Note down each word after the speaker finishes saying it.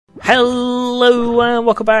Hello and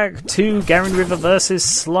welcome back to Garen River vs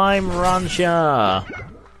Slime Rancher.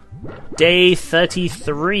 Day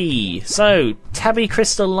 33. So, Tabby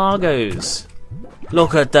Crystal Largos.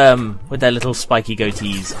 Look at them with their little spiky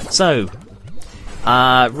goatees. So,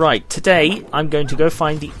 right, today I'm going to go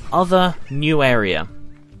find the other new area.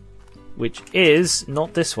 Which is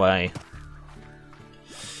not this way.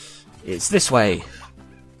 It's this way.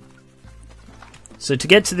 So to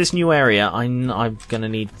get to this new area, I'm gonna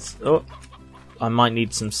need... Oh, I might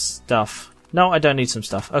need some stuff. No, I don't need some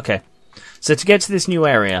stuff. Okay. So to get to this new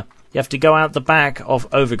area, you have to go out the back of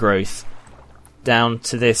Overgrowth, down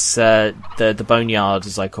to this the boneyard,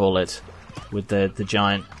 as I call it, with the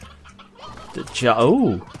giant.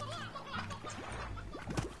 Oh,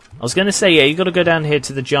 I was gonna say, yeah, you got to go down here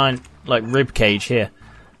to the giant like rib cage here,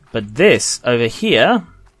 but this over here,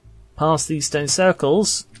 past these stone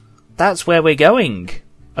circles. That's where we're going.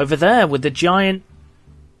 Over there with the giant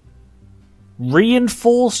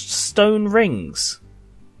reinforced stone rings.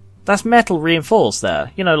 That's metal reinforced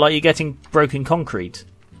there. You know, like you're getting broken concrete.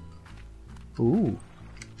 Ooh.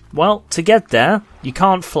 Well, to get there, you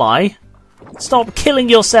can't fly. Stop killing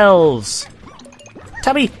yourselves!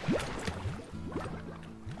 Tabby!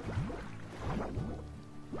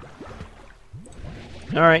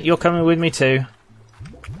 Alright, you're coming with me too.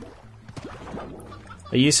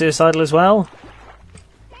 Are you suicidal as well?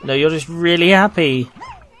 No, you're just really happy.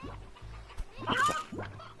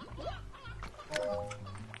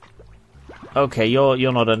 Okay,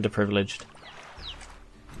 you're not underprivileged.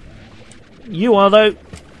 You are though.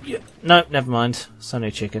 No, never mind. It's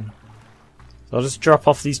only chicken. So I'll just drop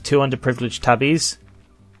off these two underprivileged tabbies.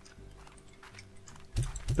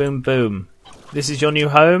 Boom, boom. This is your new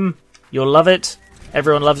home. You'll love it.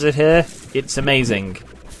 Everyone loves it here. It's amazing.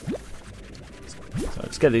 So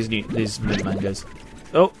let's get these mid mangoes.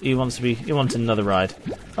 Oh, he wants another ride.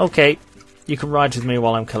 Okay, you can ride with me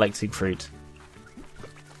while I'm collecting fruit.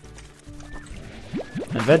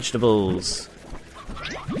 And vegetables.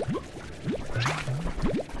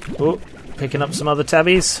 Oh, picking up some other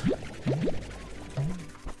tabbies.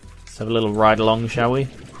 Let's have a little ride along, shall we?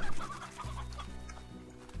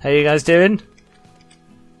 How you guys doing?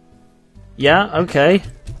 Yeah, okay.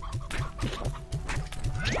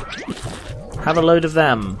 Have a load of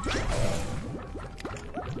them.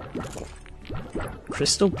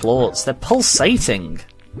 Crystal plorts, they're pulsating.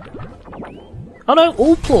 Oh no,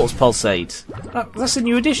 all plorts pulsate. That's a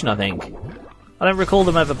new addition, I think. I don't recall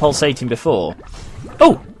them ever pulsating before.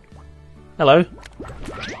 Oh! Hello.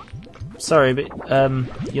 Sorry, but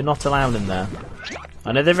you're not allowed in there.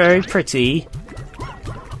 I know they're very pretty.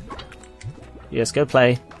 Yes, go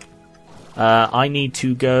play. I need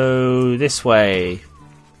to go this way.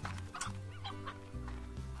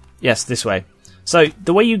 Yes, this way. So,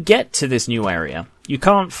 the way you get to this new area, you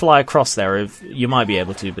can't fly across there. You might be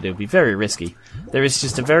able to, but it would be very risky. There is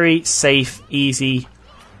just a very safe, easy,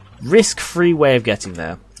 risk-free way of getting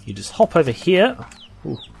there. You just hop over here,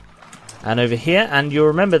 and over here, and you'll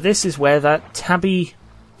remember this is where that Tabby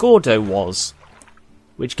Gordo was,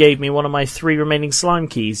 which gave me one of my 3 remaining slime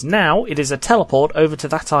keys. Now, it is a teleport over to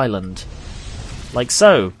that island. Like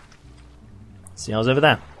so. See, I was over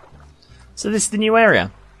there. So this is the new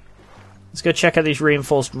area. Let's go check out these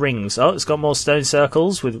reinforced rings. Oh, it's got more stone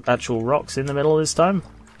circles with actual rocks in the middle this time.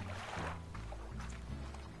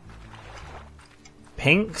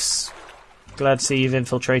 Pinks. Glad to see you've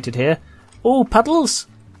infiltrated here. Oh, puddles!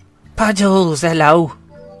 Puddles, hello!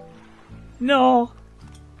 No!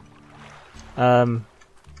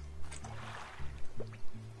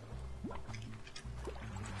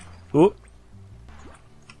 Ooh.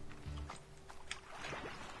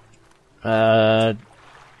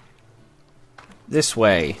 This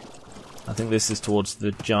way. I think this is towards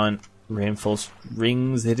the giant reinforced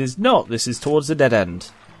rings. It is not. This is towards the dead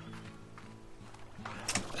end.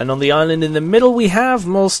 And on the island in the middle we have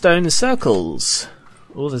more stone circles.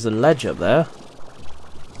 Oh, there's a ledge up there.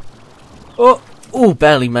 Oh,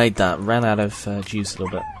 barely made that. Ran out of juice a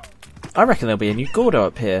little bit. I reckon there'll be a new Gordo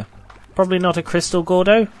up here. Probably not a crystal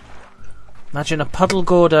Gordo. Imagine a puddle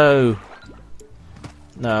Gordo.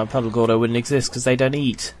 No, a puddle Gordo wouldn't exist because they don't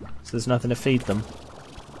eat. So there's nothing to feed them.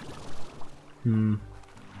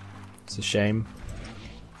 It's a shame.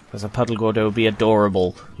 Because a puddle Gordo would be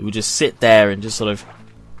adorable. He would just sit there and just sort of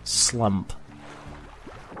slump.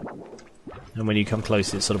 And when you come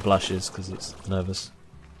close it sort of blushes because it's nervous.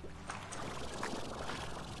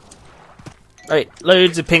 Right,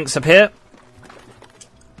 loads of pinks up here.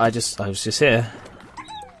 I was just here.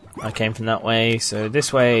 I came from that way, so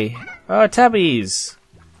this way. Oh, tabbies!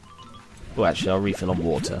 Oh, actually, I'll refill on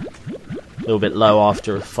water. A little bit low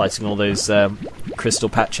after fighting all those crystal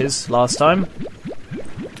patches last time.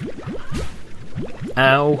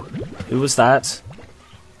 Ow. Who was that?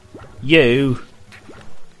 You.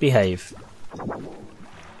 Behave.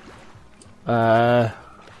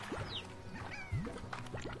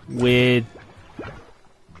 Weird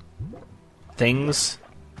things.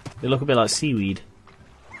 They look a bit like seaweed.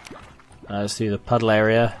 Let's do the puddle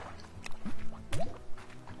area.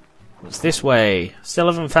 What's this way? Still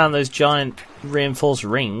haven't found those giant reinforced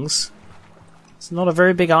rings. It's not a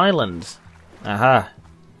very big island. Aha.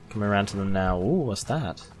 Coming around to them now. Ooh, what's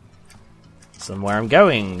that? Somewhere I'm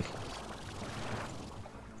going.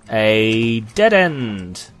 A dead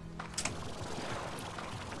end.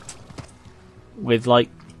 With like...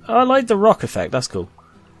 Oh, I like the rock effect. That's cool.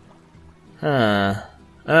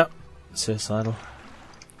 Oh, suicidal.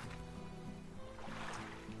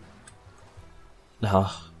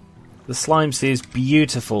 Oh, the slime sea is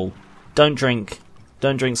beautiful. Don't drink.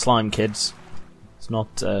 Don't drink slime, kids. It's not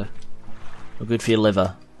good for your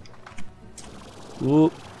liver.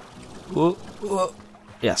 Ooh. Ooh. Ooh.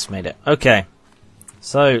 Yes, made it. Okay.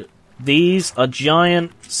 So, these are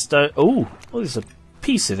giant stone... Ooh, there's a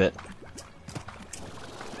piece of it.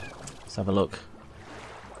 Let's have a look.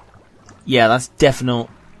 Yeah, that's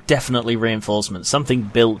definitely reinforcement. Something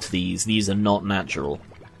built these. These are not natural.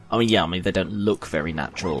 I mean, they don't look very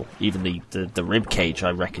natural. Even the rib cage,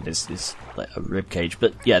 I reckon, is like a rib cage.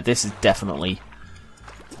 But yeah, this is definitely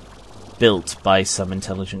built by some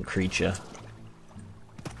intelligent creature.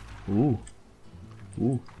 Ooh,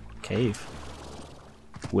 cave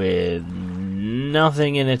with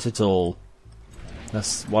nothing in it at all.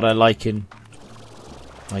 That's what I like in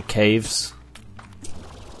my caves.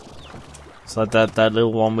 It's like that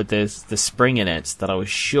little one with the spring in it that I was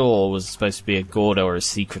sure was supposed to be a Gordo or a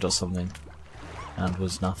secret or something, and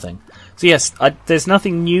was nothing. So yes, there's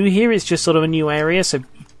nothing new here. It's just sort of a new area. So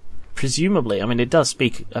presumably, I mean, it does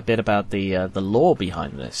speak a bit about the lore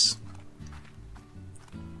behind this.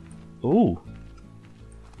 Ooh.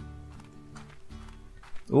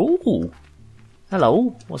 Ooh.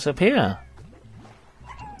 Hello. What's up here?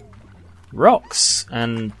 Rocks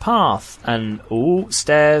and path and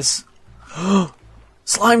stairs.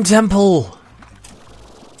 Slime temple.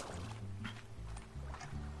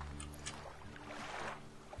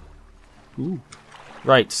 Ooh.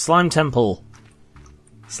 Right, slime temple.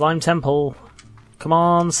 Slime temple. Come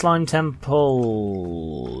on, slime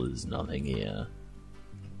temple. There's nothing here.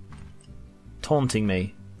 Taunting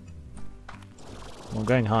me. I'm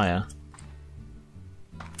going higher.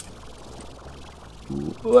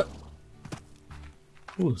 Ooh,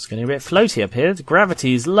 it's getting a bit floaty up here. The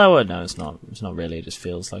gravity is lower. No, it's not. It's not really. It just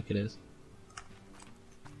feels like it is.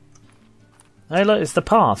 Hey, look, it's the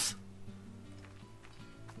path.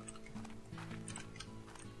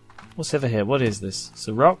 What's over here? What is this? It's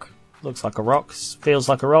a rock. Looks like a rock. Feels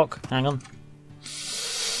like a rock. Hang on.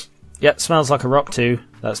 Yep, smells like a rock too.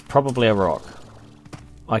 That's probably a rock.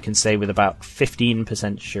 I can say with about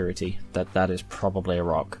 15% surety that that is probably a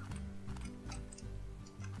rock.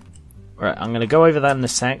 Right, I'm going to go over that in a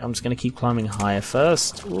sec. I'm just going to keep climbing higher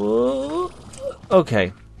first. Whoa.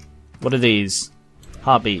 Okay. What are these?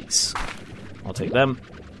 Heartbeats. I'll take them.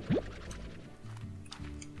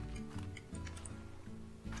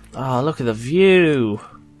 Oh, look at the view.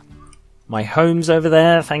 My home's over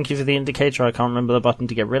there. Thank you for the indicator. I can't remember the button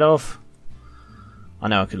to get rid of. I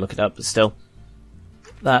know I could look it up, but still.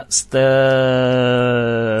 That's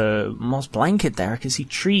the moss blanket there. I can see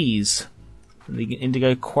trees. The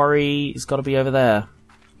indigo quarry has got to be over there.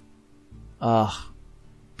 Ah,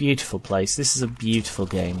 beautiful place. This is a beautiful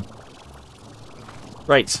game.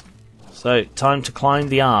 Right, so time to climb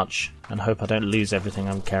the arch and hope I don't lose everything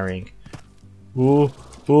I'm carrying. Ooh,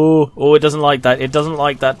 ooh, oh! It doesn't like that. It doesn't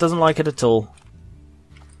like that. Doesn't like it at all.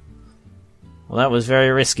 Well, that was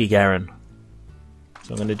very risky, Garen.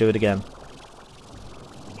 So I'm going to do it again.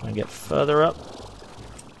 Try and get further up.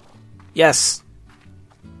 Yes.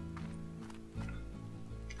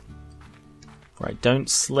 Right, don't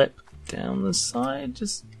slip down the side.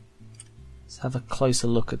 Just let's have a closer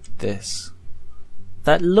look at this.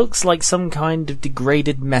 That looks like some kind of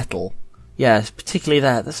degraded metal. Yeah, particularly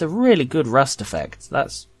that. That's a really good rust effect.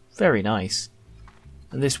 That's very nice.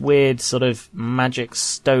 And this weird sort of magic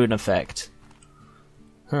stone effect.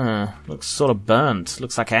 Looks sort of burnt.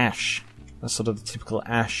 Looks like ash. That's sort of the typical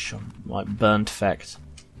ash, like burnt effect.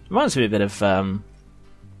 Reminds me a bit of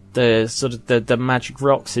the sort of the magic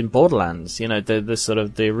rocks in Borderlands. You know, the sort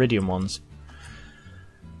of the iridium ones.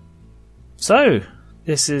 So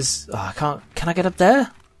this is. Oh, I can't. Can I get up there?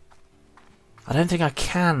 I don't think I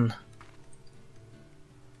can.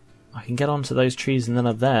 I can get onto those trees and then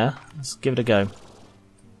up there. Let's give it a go.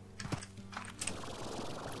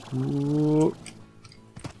 Ooh.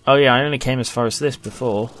 Oh yeah, I only came as far as this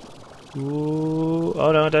before. Ooh.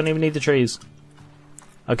 Oh no, I don't even need the trees.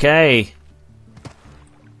 Okay.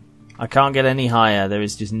 I can't get any higher. There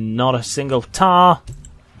is just not a single tar.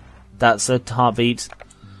 That's a heartbeat.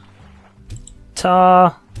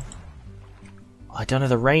 Tar. I don't have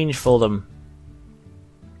the range for them.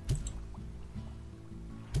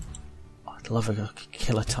 I'd love a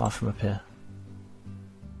killer tar from up here.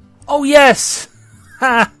 Oh yes!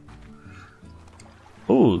 Ha!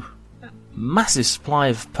 Ooh, massive supply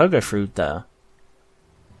of pogo fruit there.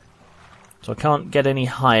 So I can't get any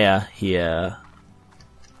higher here.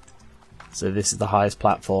 So this is the highest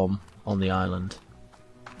platform on the island.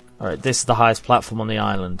 Alright, this is the highest platform on the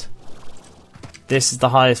island. This is the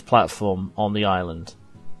highest platform on the island.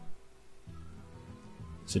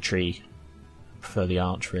 It's a tree. I prefer the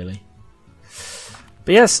arch, really.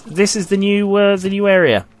 But yes, this is the new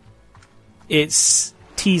area. It's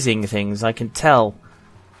teasing things, I can tell.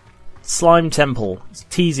 Slime Temple. It's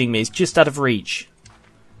teasing me. It's just out of reach.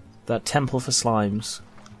 That temple for slimes.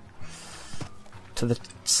 To the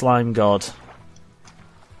slime god.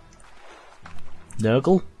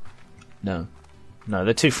 Nurgle? No. No,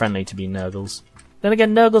 they're too friendly to be Nurgles. Then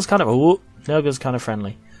again, Nurgle's kind of... Ooh, Nurgle's kind of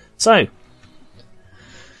friendly. So...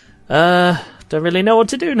 don't really know what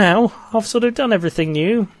to do now. I've sort of done everything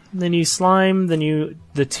new. The new slime,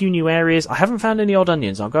 the two new areas. I haven't found any odd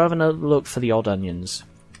onions. I'll go have a look for the odd onions.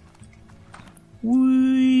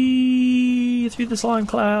 Whee! Through the slime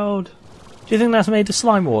cloud. Do you think that's made of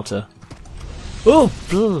slime water? Oh!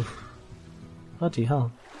 Bloody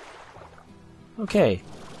hell. Okay.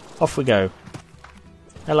 Off we go.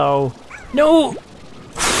 Hello. No!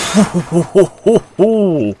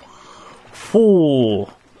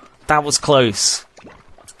 That was close.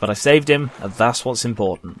 But I saved him, and that's what's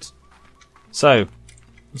important. So,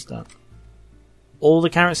 what's that? All the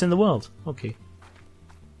carrots in the world. Okay.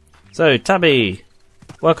 So, Tabby,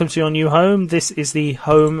 welcome to your new home. This is the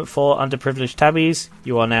home for underprivileged tabbies.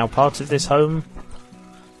 You are now part of this home.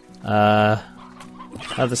 How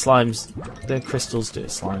the slimes, the crystals do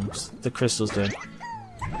slimes. The crystals do.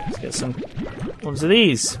 Let's get some ones of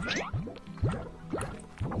these.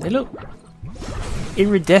 They look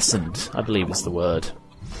iridescent, I believe is the word.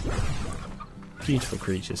 Beautiful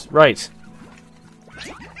creatures. Right.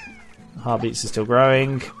 Heartbeats are still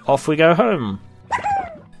growing. Off we go home.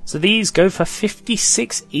 So these go for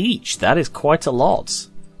 56 each. That is quite a lot.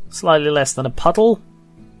 Slightly less than a puddle,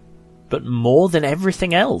 but more than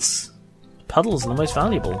everything else. Puddles are the most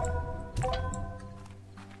valuable.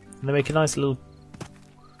 And they make a nice little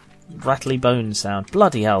rattly bone sound.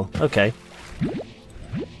 Bloody hell. Okay.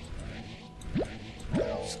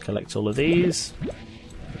 Let's collect all of these.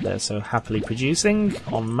 They're so happily producing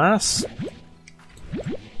en masse.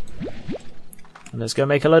 And let's go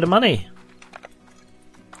make a load of money.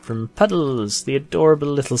 From puddles, the adorable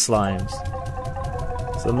little slimes.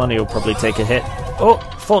 So the money will probably take a hit. Oh,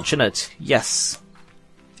 fortunate. Yes.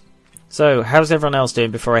 So, how's everyone else doing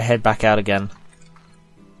before I head back out again?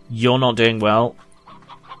 You're not doing well.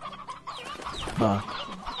 Oh,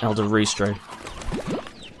 Elder Roostro.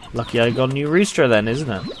 Lucky I got a new Roostro then, isn't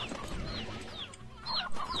it?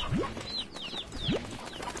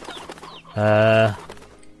 There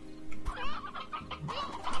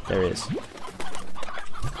he is.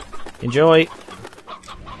 Enjoy!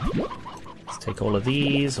 Let's take all of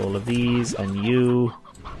these, and you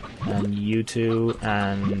two,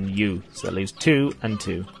 and you. So that leaves 2 and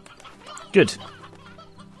 2. Good.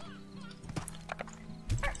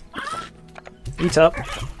 Eat up.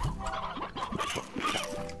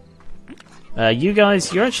 You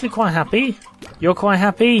guys, you're actually quite happy. You're quite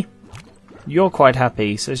happy. You're quite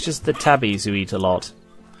happy. So it's just the tabbies who eat a lot.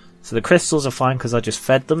 So the crystals are fine because I just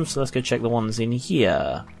fed them. So let's go check the ones in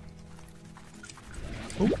here.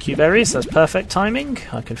 Oh, Q-berries. That's perfect timing.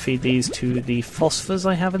 I can feed these to the phosphors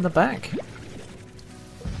I have in the back.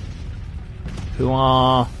 Who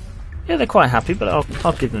are... yeah, they're quite happy, but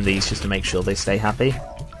I'll give them these just to make sure they stay happy.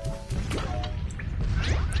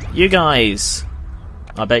 You guys!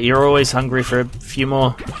 I bet you're always hungry for a few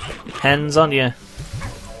more hens, aren't you?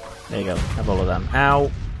 There you go. Have all of them.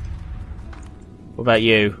 Ow! What about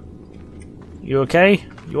you? You okay?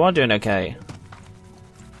 You are doing okay.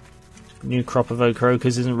 New crop of oak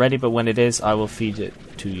croakers isn't ready, but when it is, I will feed it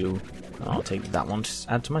to you. I'll take that one to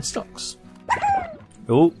add to my stocks.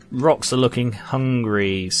 Oh, rocks are looking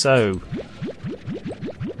hungry. So,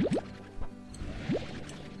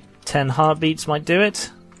 10 heartbeats might do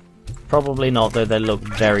it. Probably not, though they look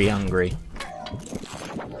very hungry.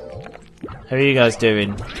 How are you guys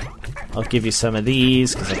doing? I'll give you some of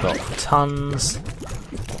these, because I've got tons.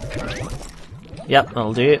 Yep,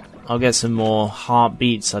 that'll do it. I'll get some more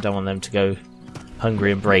heartbeats. I don't want them to go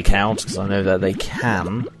hungry and break out, because I know that they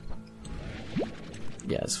can.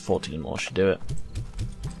 Yeah, it's 14 more should do it.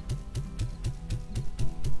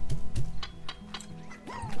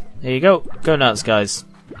 There you go. Go nuts, guys.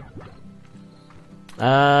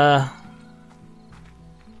 Alright,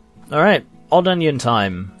 odd onion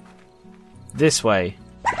time. This way.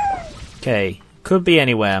 Okay, could be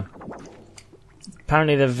anywhere.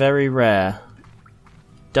 Apparently they're very rare.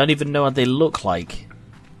 Don't even know what they look like.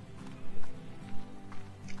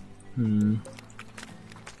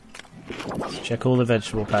 Let's check all the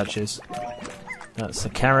vegetable patches. That's a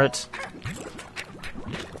carrot.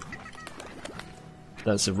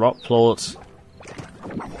 That's a rock plort.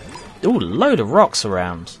 Ooh, load of rocks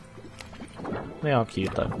around. They are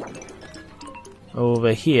cute though.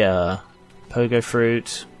 Over here, pogo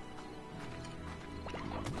fruit.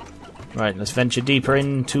 Right, let's venture deeper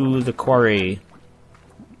into the quarry.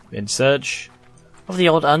 In search of the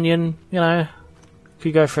odd onion, you know.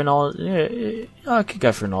 Could go for an odd. Yeah, I could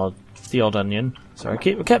go for the odd onion. Sorry,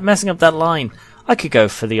 I kept messing up that line. I could go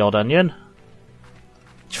for the odd onion. Do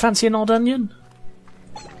you fancy an odd onion?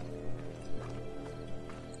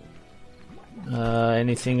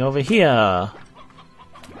 Anything over here?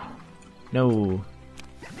 No.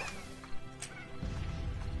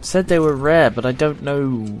 Said they were rare, but I don't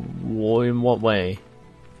know in what way.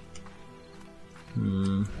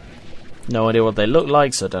 No idea what they look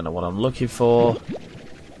like, so I don't know what I'm looking for.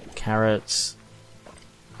 Carrots.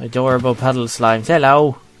 Adorable puddle slimes.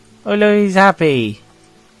 Hello. Oh, look, he's happy.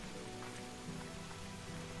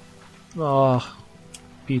 Oh,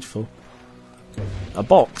 beautiful. A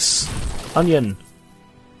box. Onion.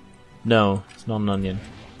 No, it's not an onion.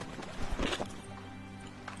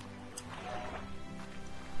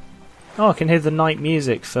 Oh, I can hear the night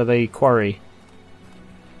music for the quarry.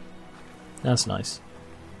 That's nice.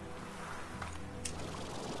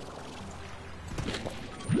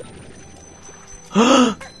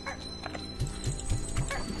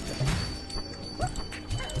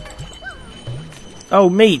 Oh,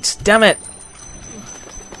 meat! Damn it!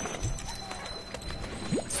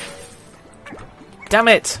 Damn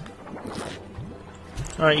it!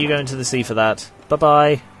 Alright, you go into the sea for that.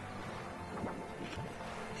 Bye-bye.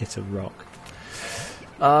 Hit a rock.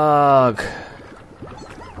 Ugh.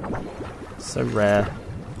 So rare.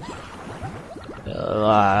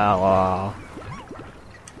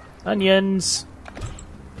 Onions!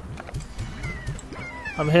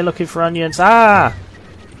 I'm here looking for onions. Ah!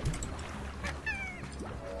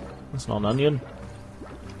 That's not an onion.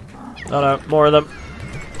 Oh no, more of them.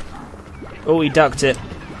 Oh, he ducked it.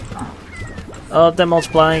 Oh, they're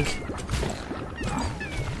multiplying.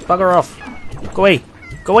 Bugger off. Go away.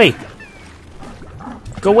 Go away.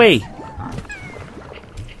 Go away.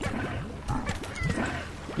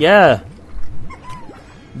 Yeah.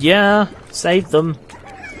 Yeah. Save them.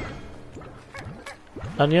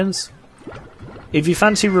 Onions? If you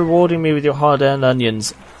fancy rewarding me with your hard-earned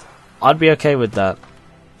onions, I'd be okay with that.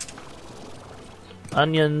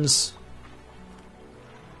 Onions.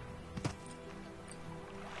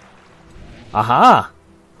 Aha!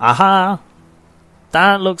 Aha!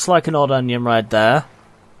 That looks like an odd onion right there.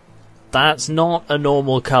 That's not a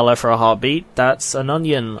normal colour for a heartbeat. That's an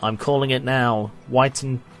onion. I'm calling it now. White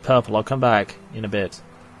and purple. I'll come back in a bit.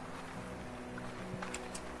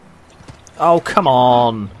 Oh, come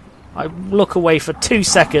on. I look away for 2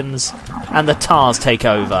 seconds and the tars take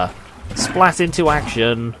over. Splat into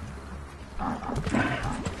action.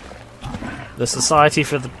 The Society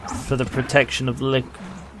for the Protection of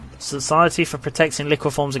Society for Protecting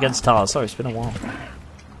Liqueforms Against Tars. Sorry, it's been a while.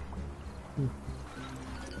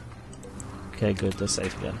 Okay, good. They're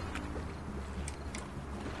safe again.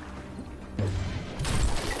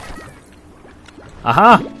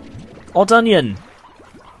 Aha! Odd onion!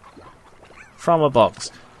 From a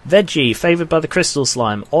box. Veggie, favoured by the crystal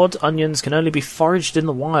slime. Odd onions can only be foraged in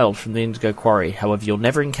the wild from the indigo quarry. However, you'll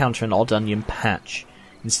never encounter an odd onion patch.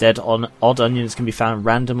 Instead, odd onions can be found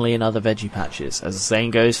randomly in other veggie patches. As the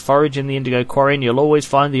saying goes, forage in the indigo quarry and you'll always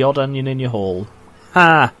find the odd onion in your haul.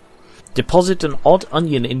 Ha! Deposit an odd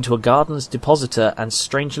onion into a garden's depositor and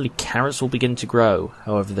strangely carrots will begin to grow.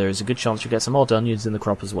 However, there is a good chance you'll get some odd onions in the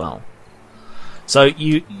crop as well. So,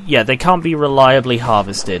 they can't be reliably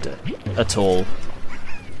harvested at all.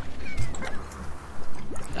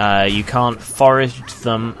 You can't forage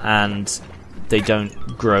them and they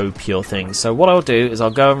don't grow pure things. So what I'll do is I'll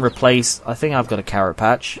go and replace... I think I've got a carrot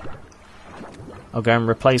patch. I'll go and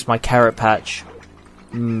replace my carrot patch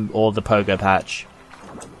or the pogo patch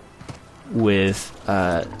with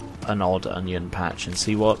an odd onion patch and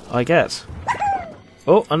see what I get.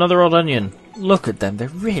 Oh, another odd onion. look at them. They're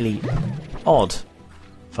really odd,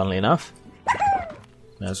 funnily enough.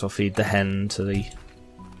 May as well feed the hen to the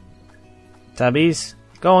tabbies.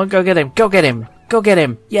 Go on, go get him, go get him, go get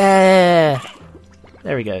him. Yeah!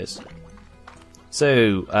 There he goes.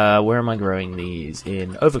 So, where am I growing these?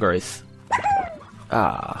 In overgrowth.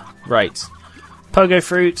 Ah, right. Pogo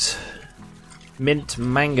fruit. Mint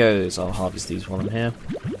mangoes. I'll harvest these while I'm here.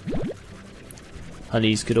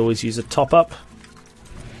 Honeys could always use a top up.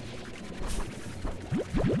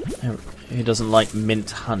 Who doesn't like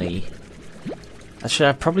mint honey? Actually,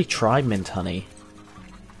 I'd probably try mint honey.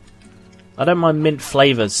 I don't mind mint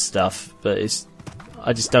flavors stuff, but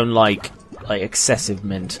I just don't like excessive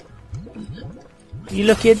mint. You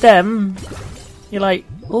look at them, you're like,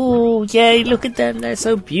 oh yay, look at them, they're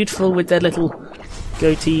so beautiful with their little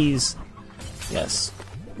goatees. Yes.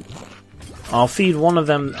 I'll feed one of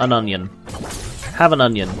them an onion. Have an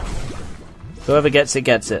onion. Whoever gets it,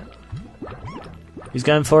 gets it. Who's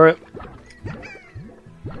going for it?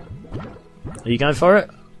 Are you going for it?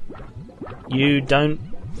 You don't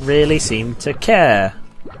really seem to care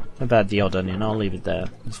about the odd onion. I'll leave it there.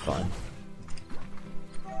 It's fine.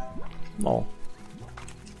 Oh.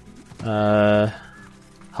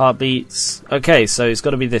 Heartbeats. Okay, so it's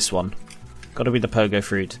got to be this one. Got to be the pogo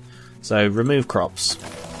fruit. So remove crops.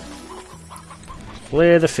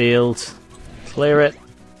 Clear the field. Clear it.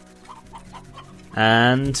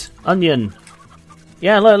 And onion.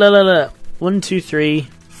 Yeah, look. 1, 2, 3,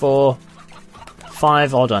 4,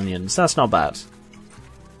 5 odd onions. That's not bad.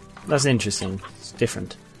 That's interesting. It's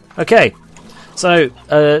different. Okay. So,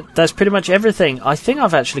 that's pretty much everything. I think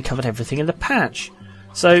I've actually covered everything in the patch.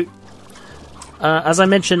 So, as I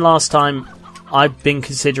mentioned last time, I've been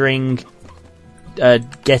considering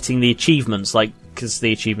getting the achievements, because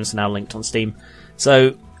the achievements are now linked on Steam.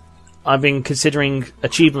 So, I've been considering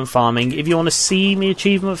achievement farming. If you want to see me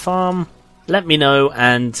achievement farm, let me know,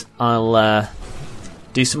 and I'll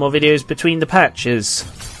do some more videos between the patches.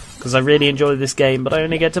 Because I really enjoy this game, but I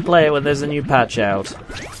only get to play it when there's a new patch out.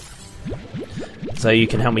 So you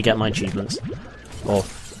can help me get my achievements. Or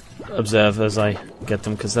observe as I get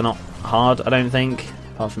them, because they're not hard, I don't think.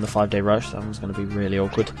 Apart from the 5-day rush, that one's going to be really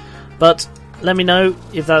awkward. But let me know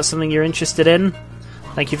if that's something you're interested in.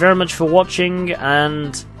 Thank you very much for watching,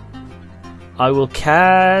 and I will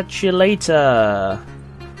catch you later.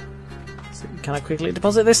 So can I quickly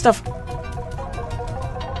deposit this stuff?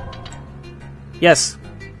 Yes.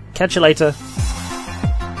 Catch you later.